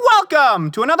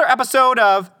Welcome to another episode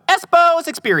of Espo's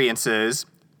Experiences.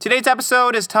 Today's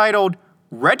episode is titled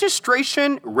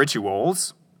Registration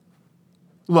Rituals.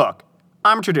 Look,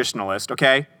 I'm a traditionalist,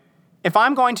 okay? If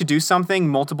I'm going to do something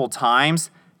multiple times,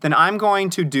 then I'm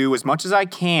going to do as much as I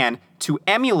can to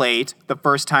emulate the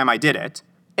first time I did it.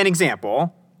 An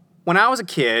example, when I was a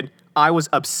kid, I was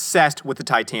obsessed with the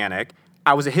Titanic.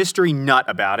 I was a history nut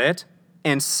about it.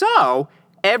 And so,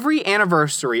 every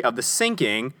anniversary of the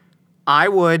sinking, I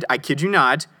would, I kid you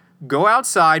not, go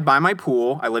outside by my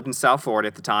pool, I lived in South Florida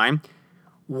at the time,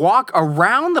 walk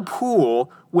around the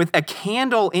pool with a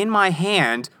candle in my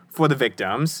hand for the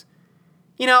victims.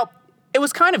 You know, it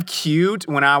was kind of cute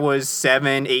when I was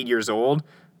 7, 8 years old,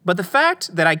 but the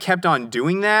fact that I kept on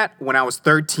doing that when I was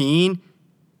 13,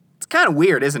 it's kind of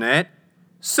weird, isn't it?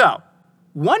 So,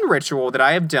 one ritual that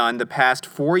I have done the past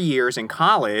 4 years in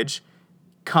college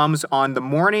comes on the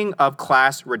morning of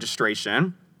class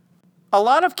registration. A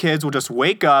lot of kids will just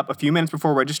wake up a few minutes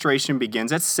before registration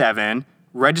begins at 7,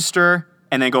 register,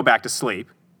 and then go back to sleep.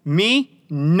 Me?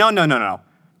 No.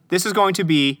 This is going to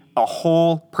be a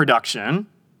whole production.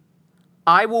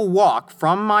 I will walk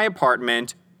from my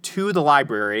apartment to the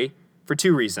library for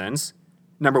 2 reasons.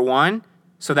 Number 1,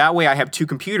 so that way I have 2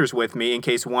 computers with me in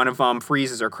case one of them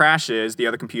freezes or crashes, the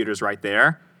other computer's right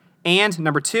there. And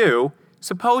number 2,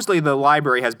 supposedly the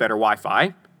library has better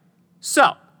Wi-Fi.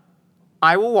 So,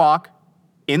 I will walk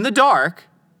in the dark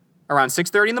around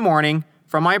 6:30 in the morning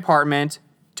from my apartment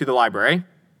to the library.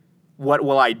 What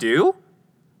will I do?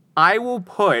 I will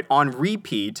put on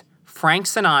repeat Frank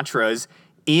Sinatra's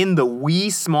In the Wee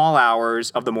Small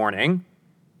Hours of the Morning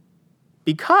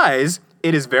because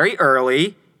it is very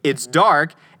early, it's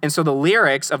dark, and so the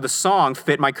lyrics of the song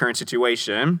fit my current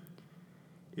situation.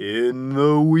 In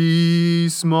the wee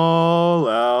small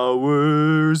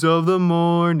hours of the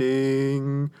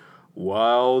morning,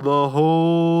 while the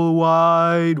whole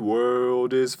wide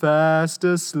world is fast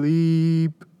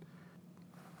asleep.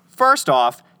 First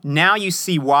off, now you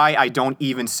see why I don't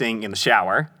even sing in the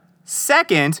shower.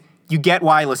 Second, you get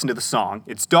why I listen to the song.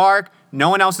 It's dark, no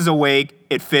one else is awake,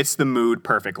 it fits the mood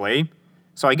perfectly.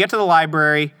 So I get to the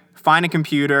library, find a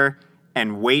computer,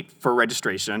 and wait for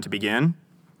registration to begin.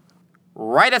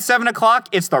 Right at 7 o'clock,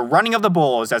 it's the running of the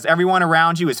bulls as everyone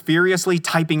around you is furiously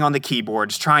typing on the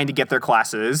keyboards trying to get their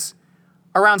classes.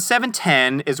 Around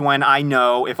 7:10 is when I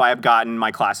know if I have gotten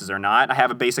my classes or not. I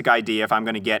have a basic idea if I'm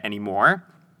going to get any more.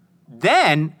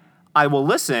 Then I will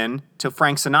listen to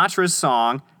Frank Sinatra's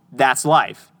song, That's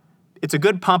Life. It's a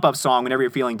good pump-up song whenever you're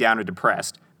feeling down or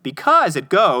depressed because it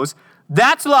goes,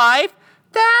 That's life,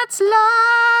 that's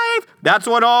life, that's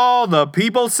what all the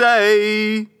people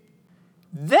say.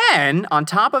 Then, on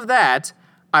top of that,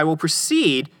 I will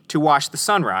proceed to watch the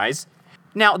sunrise.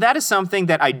 Now, that is something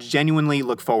that I genuinely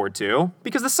look forward to,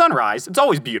 because the sunrise, it's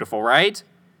always beautiful, right?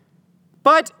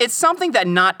 But it's something that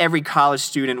not every college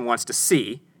student wants to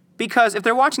see, because if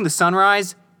they're watching the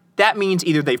sunrise, that means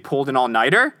either they've pulled an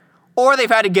all-nighter, or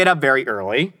they've had to get up very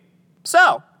early.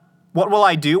 So, what will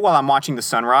I do while I'm watching the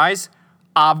sunrise?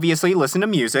 Obviously, listen to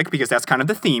music, because that's kind of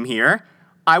the theme here.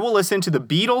 I will listen to the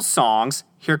Beatles songs,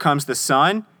 Here Comes the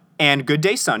Sun, and Good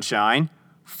Day Sunshine,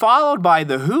 followed by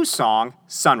the Who song,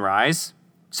 Sunrise.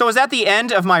 So is that the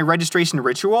end of my registration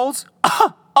rituals?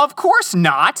 Of course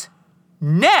not!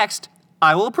 Next,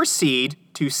 I will proceed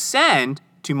to send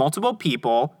to multiple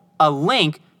people a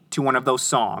link to one of those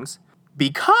songs.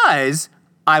 Because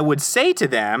I would say to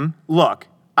them, look,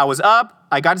 I was up,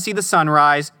 I got to see the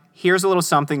sunrise, here's a little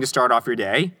something to start off your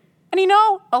day. And you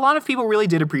know, a lot of people really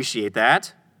did appreciate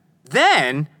that.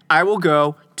 Then, I will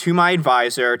go to my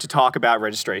advisor to talk about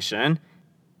registration.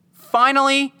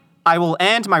 Finally, I will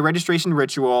end my registration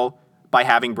ritual by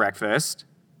having breakfast.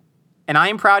 And I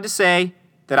am proud to say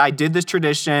that I did this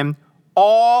tradition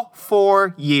all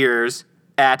 4 years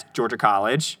at Georgia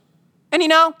College. And you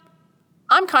know,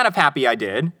 I'm kind of happy I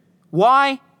did.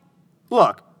 Why?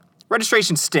 Look,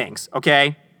 registration stinks,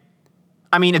 okay?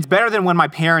 I mean, it's better than when my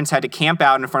parents had to camp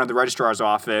out in front of the registrar's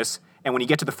office, and when you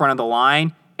get to the front of the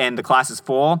line and the class is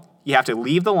full, you have to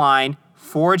leave the line,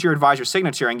 forge your advisor's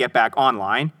signature, and get back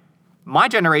online. My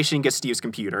generation gets to use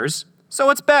computers,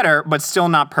 so it's better, but still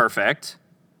not perfect.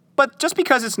 But just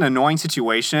because it's an annoying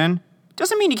situation,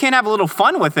 doesn't mean you can't have a little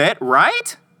fun with it,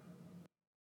 right?